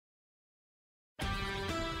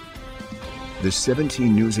The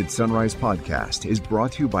 17 News at Sunrise podcast is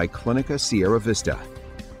brought to you by Clinica Sierra Vista.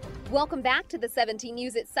 Welcome back to the 17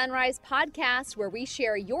 News at Sunrise podcast, where we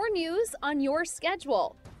share your news on your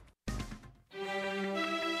schedule.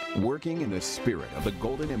 Working in the spirit of the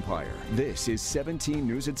Golden Empire, this is 17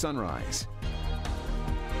 News at Sunrise.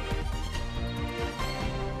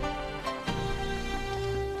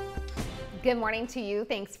 Good morning to you.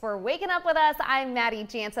 Thanks for waking up with us. I'm Maddie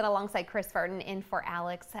Jansen alongside Chris Burton in for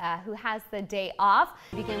Alex, who has the day off.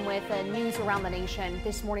 Begin with news around the nation.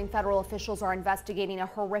 This morning, federal officials are investigating a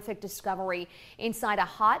horrific discovery inside a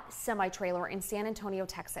hot semi-trailer in San Antonio,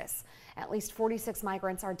 Texas. At least 46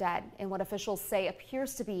 migrants are dead in what officials say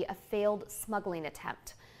appears to be a failed smuggling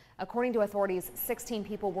attempt. According to authorities, 16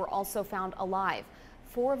 people were also found alive,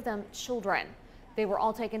 4 of them children. They were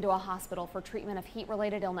all taken to a hospital for treatment of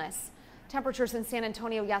heat-related illness. Temperatures in San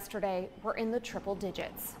Antonio yesterday were in the triple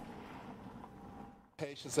digits.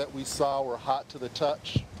 Patients that we saw were hot to the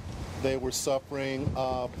touch. They were suffering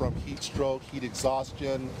from heat stroke, heat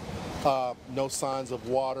exhaustion, no signs of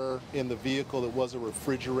water in the vehicle. It was a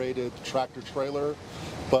refrigerated tractor trailer,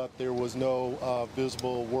 but there was no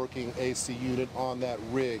visible working AC unit on that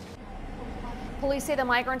rig. Police say the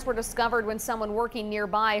migrants were discovered when someone working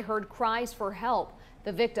nearby heard cries for help.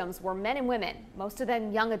 The victims were men and women, most of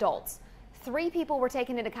them young adults. 3 people were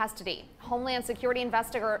taken into custody. Homeland Security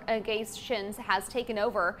Investigations has taken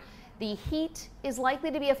over. The heat is likely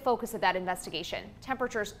to be a focus of that investigation.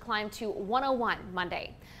 Temperatures climbed to 101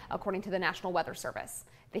 Monday, according to the National Weather Service.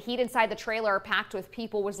 The heat inside the trailer packed with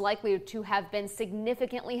people was likely to have been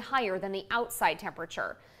significantly higher than the outside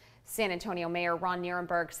temperature. San Antonio Mayor Ron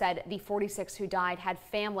Nirenberg said the 46 who died had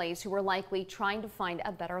families who were likely trying to find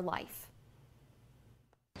a better life.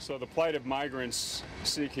 So the plight of migrants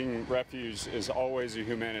seeking refuge is always a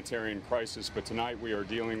humanitarian crisis, but tonight we are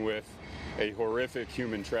dealing with a horrific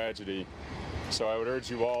human tragedy. So I would urge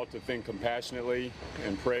you all to think compassionately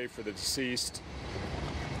and pray for the deceased,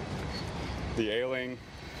 the ailing,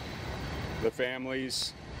 the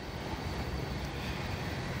families,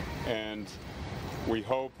 and we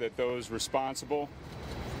hope that those responsible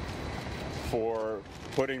for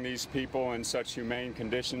putting these people in such humane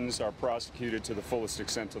conditions are prosecuted to the fullest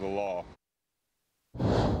extent of the law.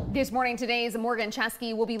 This morning, today's Morgan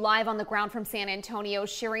Chesky will be live on the ground from San Antonio,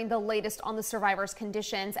 sharing the latest on the survivors'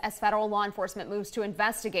 conditions as federal law enforcement moves to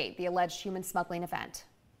investigate the alleged human smuggling event.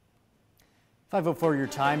 5:04 your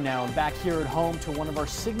time now, and back here at home to one of our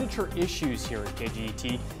signature issues here at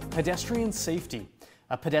KGET, pedestrian safety.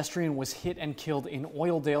 A pedestrian was hit and killed in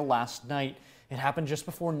Oildale last night. It happened just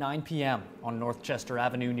before 9 p.m. on North Chester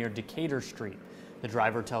Avenue near Decatur Street. The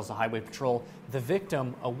driver tells the Highway Patrol the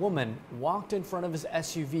victim, a woman, walked in front of his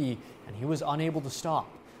SUV and he was unable to stop.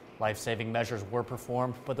 Life-saving measures were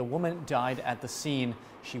performed, but the woman died at the scene.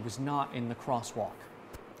 She was not in the crosswalk.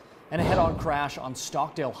 And a head-on crash on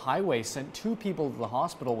Stockdale Highway sent 2 people to the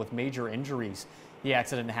hospital with major injuries. The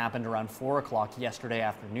accident happened around 4 o'clock yesterday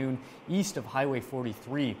afternoon east of Highway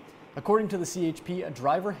 43. According to the CHP, a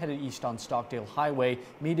driver headed east on Stockdale Highway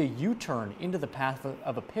made a U-turn into the path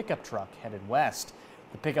of a pickup truck headed west.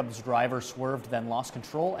 The pickup's driver swerved, then lost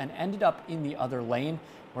control and ended up in the other lane,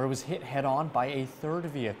 where it was hit head-on by a third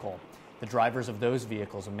vehicle. The drivers of those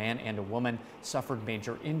vehicles, a man and a woman, suffered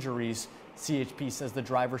major injuries. CHP says the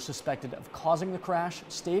driver suspected of causing the crash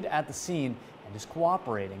stayed at the scene and is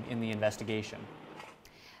cooperating in the investigation.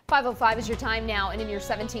 5:05 is your time now, and in your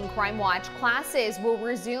 17 Crime Watch, classes will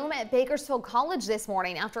resume at Bakersfield College this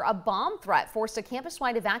morning after a bomb threat forced a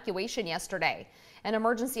campus-wide evacuation yesterday. An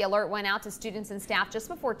emergency alert went out to students and staff just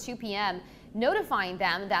before 2 p.m., notifying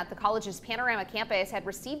them that the college's Panorama campus had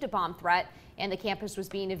received a bomb threat and the campus was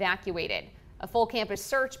being evacuated. A full campus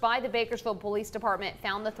search by the Bakersfield Police Department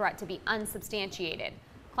found the threat to be unsubstantiated.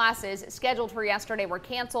 Classes scheduled for yesterday were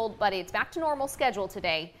canceled, but it's back to normal schedule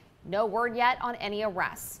today. No word yet on any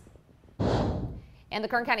arrests. And the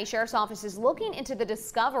Kern County Sheriff's Office is looking into the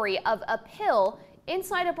discovery of a pill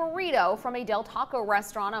inside a burrito from a Del Taco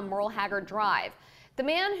restaurant on Merle Haggard Drive. The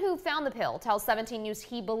man who found the pill tells 17 News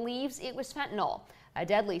he believes it was fentanyl, a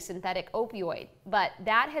deadly synthetic opioid, but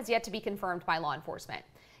that has yet to be confirmed by law enforcement.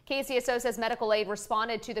 KCSO says medical aid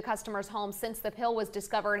responded to the customer's home since the pill was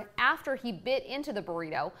discovered after he bit into the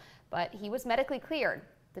burrito, but he was medically cleared.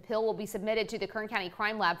 The pill will be submitted to the Kern County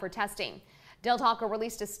Crime Lab for testing. Del Taco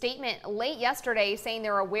released a statement late yesterday saying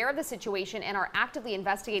they're aware of the situation and are actively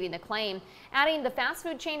investigating the claim, adding the fast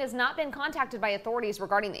food chain has not been contacted by authorities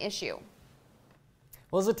regarding the issue.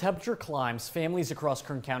 Well, as the temperature climbs, families across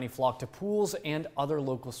Kern County flock to pools and other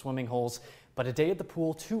local swimming holes, but a day at the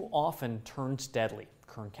pool too often turns deadly.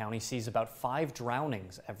 Kern County sees about 5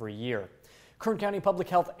 drownings every year. Kern County Public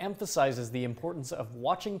Health emphasizes the importance of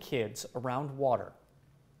watching kids around water.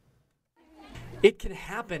 It can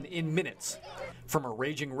happen in minutes. From a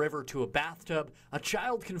raging river to a bathtub, a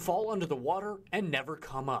child can fall under the water and never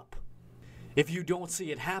come up. If you don't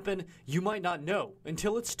see it happen, you might not know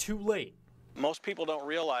until it's too late. Most people don't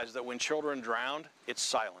realize that when children drown, it's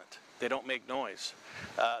silent. They don't make noise.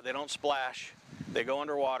 They don't splash. They go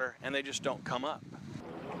underwater and they just don't come up.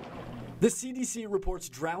 The CDC reports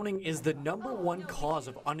drowning is the #1 cause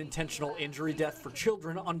of unintentional injury death for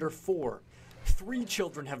children under 4. 3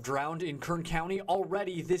 children have drowned in Kern County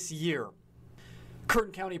already this year.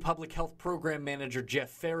 Kern County Public Health Program Manager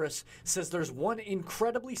Jeff Ferris says there's one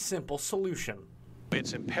incredibly simple solution.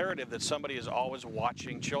 It's imperative that somebody is always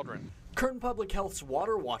watching children. Kern Public Health's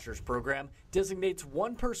Water Watchers program designates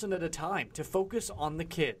one person at a time to focus on the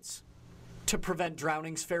kids. To prevent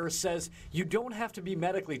drownings, Ferris says you don't have to be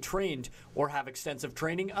medically trained or have extensive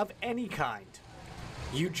training of any kind.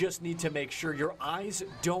 You just need to make sure your eyes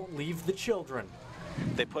don't leave the children.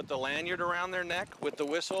 They put the lanyard around their neck with the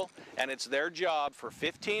whistle, and it's their job for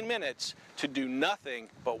 15 minutes to do nothing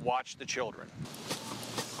but watch the children.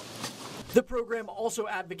 The program also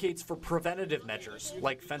advocates for preventative measures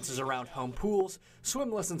like fences around home pools,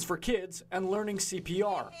 swim lessons for kids, and learning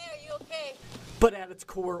CPR. But at its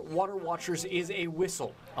core, Water Watchers is a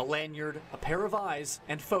whistle, a lanyard, a pair of eyes,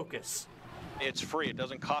 and focus. It's free. It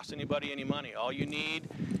doesn't cost anybody any money. All you need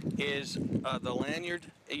is the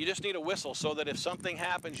lanyard. You just need a whistle so that if something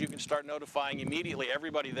happens, you can start notifying immediately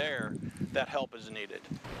everybody there that help is needed.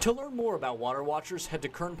 To learn more about Water Watchers, head to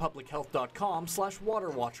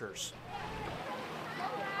kernpublichealth.com/waterwatchers.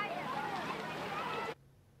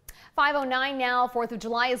 5:09 now. 4th of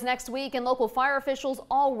July is next week, and local fire officials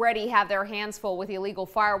already have their hands full with illegal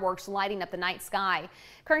fireworks lighting up the night sky.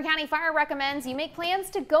 Kern County Fire recommends you make plans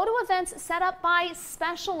to go to events set up by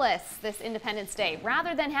specialists this Independence Day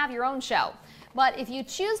rather than have your own show. But if you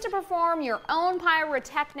choose to perform your own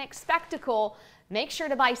pyrotechnic spectacle, make sure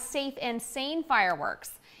to buy safe and sane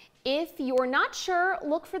fireworks. If you're not sure,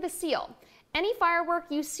 look for the seal. Any firework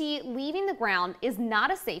you see leaving the ground is not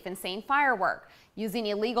a safe and sane firework. Using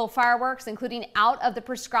illegal fireworks, including out of the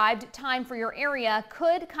prescribed time for your area,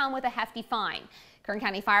 could come with a hefty fine. Kern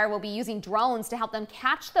County Fire will be using drones to help them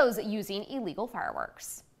catch those using illegal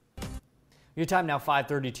fireworks. Your time now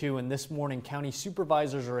 5:32, and this morning county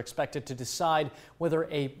supervisors are expected to decide whether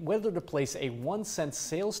to place a 1-cent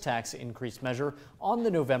sales tax increase measure on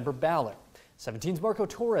the November ballot. 17's Marco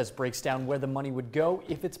Torres breaks down where the money would go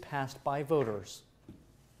if it's passed by voters.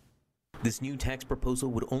 This new tax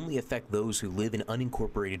proposal would only affect those who live in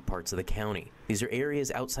unincorporated parts of the county. These are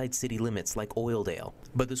areas outside city limits like Oildale.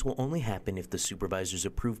 But this will only happen if the supervisors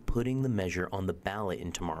approve putting the measure on the ballot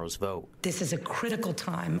in tomorrow's vote. This is a critical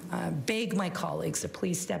time. Beg my colleagues to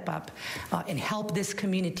please step up and help this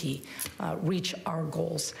community reach our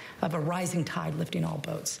goals of a rising tide lifting all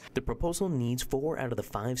boats. The proposal needs 4 out of the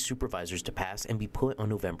 5 supervisors to pass and be put on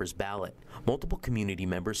November's ballot. Multiple community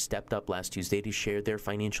members stepped up last Tuesday to share their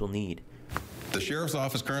financial need. The Sheriff's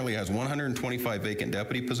Office currently has 125 vacant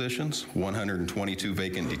deputy positions, 122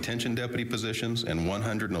 vacant detention deputy positions, and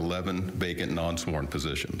 111 vacant non-sworn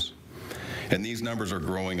positions. And these numbers are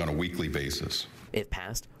growing on a weekly basis. If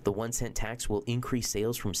passed, the 1-cent tax will increase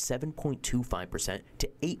sales from 7.25% to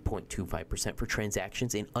 8.25% for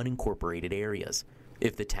transactions in unincorporated areas.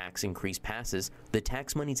 If the tax increase passes, the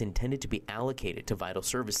tax money is intended to be allocated to vital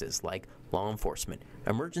services like law enforcement,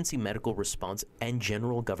 emergency medical response, and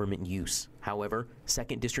general government use. However,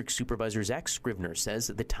 2nd District Supervisor Zach Scrivener says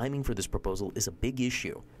the timing for this proposal is a big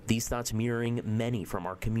issue. These thoughts mirroring many from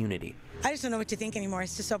our community. I just don't know what to think anymore.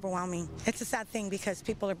 It's just overwhelming. It's a sad thing because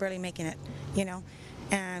people are barely making it, you know,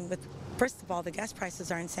 and with first of all, the gas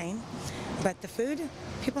prices are insane, but the food,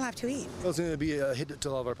 people have to eat. It's going to be a hit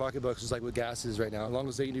to all of our pocketbooks, just like what gas is right now, as long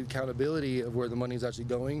as they do accountability of where the money is actually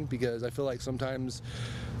going, because I feel like sometimes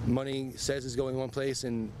money says it's going one place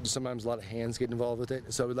and sometimes a lot of hands get involved with it.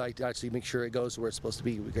 So we'd like to actually make sure it goes to where it's supposed to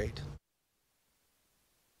be. It would be great.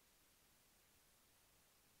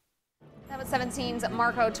 That was 17's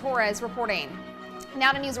Marco Torres reporting.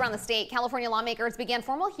 Now to news around the state. California lawmakers began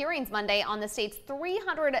formal hearings Monday on the state's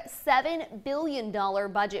 $307 billion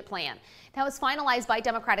budget plan. That was finalized by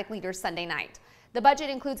Democratic leaders Sunday night. The budget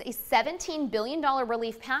includes a $17 billion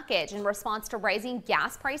relief package in response to rising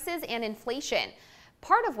gas prices and inflation,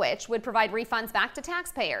 part of which would provide refunds back to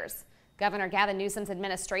taxpayers. Governor Gavin Newsom's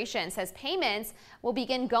administration says payments will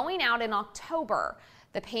begin going out in October.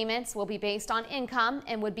 The payments will be based on income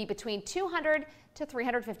and would be between $200 to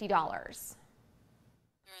 $350.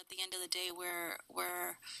 At the end of the day,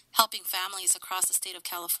 we're helping families across the state of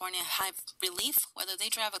California have relief, whether they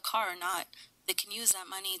drive a car or not. They can use that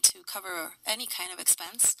money to cover any kind of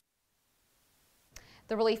expense.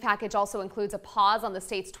 The relief package also includes a pause on the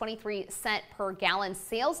state's 23-cent per gallon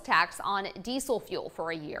sales tax on diesel fuel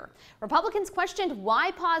for a year. Republicans questioned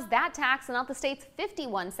why pause that tax and not the state's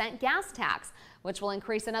 51-cent gas tax, which will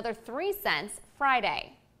increase another 3 cents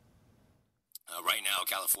Friday. Right now,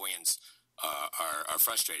 Californians are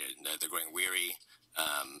frustrated. They're growing weary,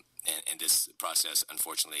 and this process,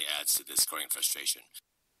 unfortunately, adds to this growing frustration.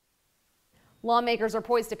 Lawmakers are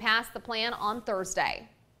poised to pass the plan on Thursday.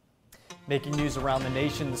 Making news around the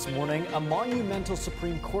nation this morning, a monumental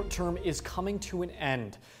Supreme Court term is coming to an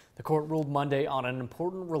end. The court ruled Monday on an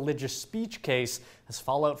important religious speech case as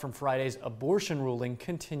fallout from Friday's abortion ruling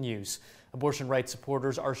continues. Abortion rights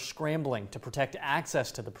supporters are scrambling to protect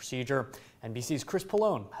access to the procedure. NBC's Chris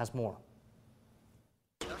Pallone has more.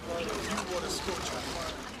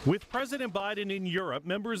 With President Biden in Europe,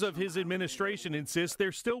 members of his administration insist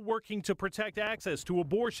they're still working to protect access to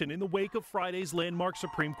abortion in the wake of Friday's landmark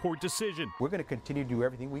Supreme Court decision. We're going to continue to do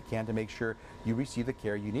everything we can to make sure you receive the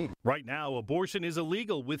care you need. Right now, abortion is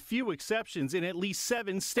illegal with few exceptions in at least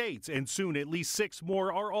 7 states, and soon at least 6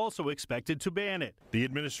 more are also expected to ban it. The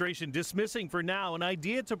administration dismissing for now an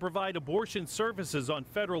idea to provide abortion services on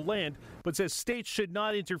federal land, but says states should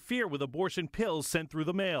not interfere with abortion pills sent through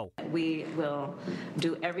the mail. We will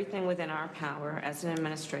do everything within our power as an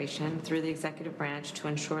administration through the executive branch to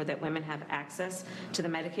ensure that women have access to the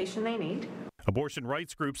medication they need. Abortion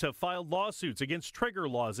rights groups have filed lawsuits against trigger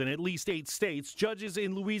laws in at least 8 states. Judges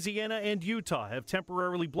in Louisiana and Utah have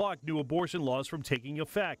temporarily blocked new abortion laws from taking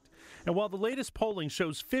effect. And while the latest polling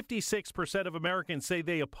shows 56% of Americans say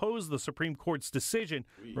they oppose the Supreme Court's decision,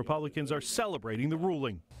 Republicans are celebrating the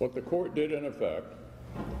ruling. What the court did in effect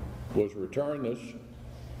was return this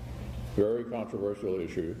very controversial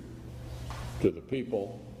issue to the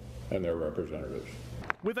people and their representatives.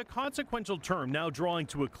 With a consequential term now drawing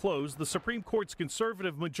to a close, the Supreme Court's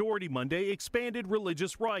conservative majority Monday expanded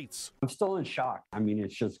religious rights. I'm still in shock. I mean,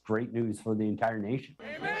 it's just great news for the entire nation.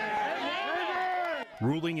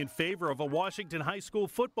 Ruling in favor of a Washington high school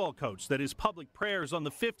football coach that his public prayers on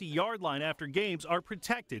the 50-yard line after games are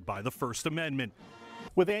protected by the First Amendment.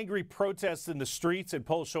 With angry protests in the streets and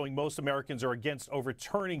polls showing most Americans are against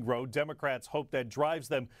overturning Roe, Democrats hope that drives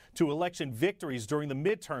them to election victories during the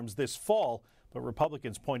midterms this fall. But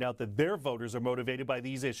Republicans point out that their voters are motivated by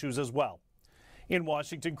these issues as well. In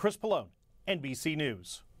Washington, Chris Pallone, NBC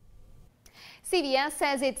News. CVS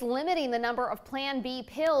says it's limiting the number of Plan B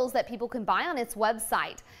pills that people can buy on its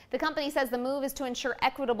website. The company says the move is to ensure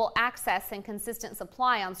equitable access and consistent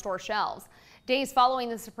supply on store shelves. Days following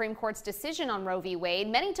the Supreme Court's decision on Roe v. Wade,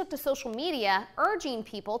 many took to social media urging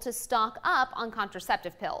people to stock up on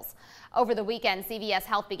contraceptive pills. Over the weekend, CVS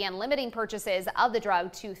Health began limiting purchases of the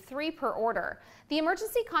drug to 3 per order. The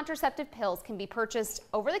emergency contraceptive pills can be purchased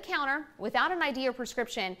over the counter without an ID or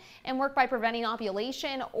prescription and work by preventing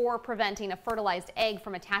ovulation or preventing a fertilized egg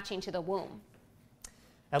from attaching to the womb.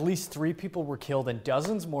 At least 3 people were killed and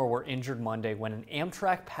dozens more were injured Monday when an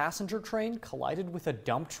Amtrak passenger train collided with a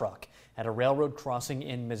dump truck at a railroad crossing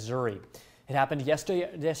in Missouri. It happened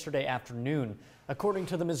yesterday afternoon. According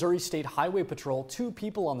to the Missouri State Highway Patrol, 2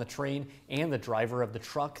 people on the train and the driver of the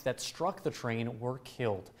truck that struck the train were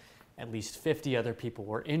killed. At least 50 other people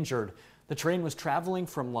were injured. The train was traveling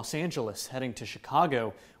from Los Angeles heading to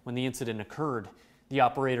Chicago when the incident occurred. The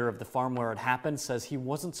operator of the farm where it happened says he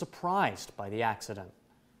wasn't surprised by the accident.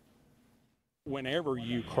 Whenever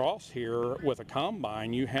you cross here with a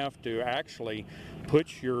combine, you have to actually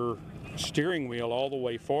put your steering wheel all the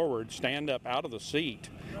way forward, stand up out of the seat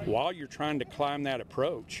while you're trying to climb that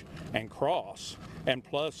approach and cross, and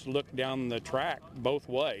plus look down the track both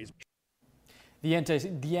ways. The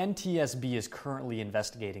NTSB is currently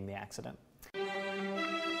investigating the accident.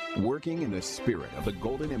 Working in the spirit of the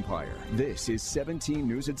Golden Empire, this is 17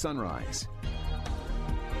 News at Sunrise.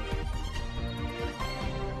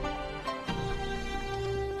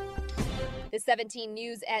 The 17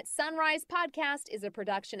 News at Sunrise podcast is a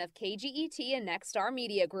production of KGET and Nexstar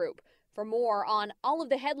Media Group. For more on all of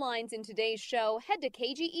the headlines in today's show, head to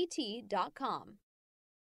kget.com.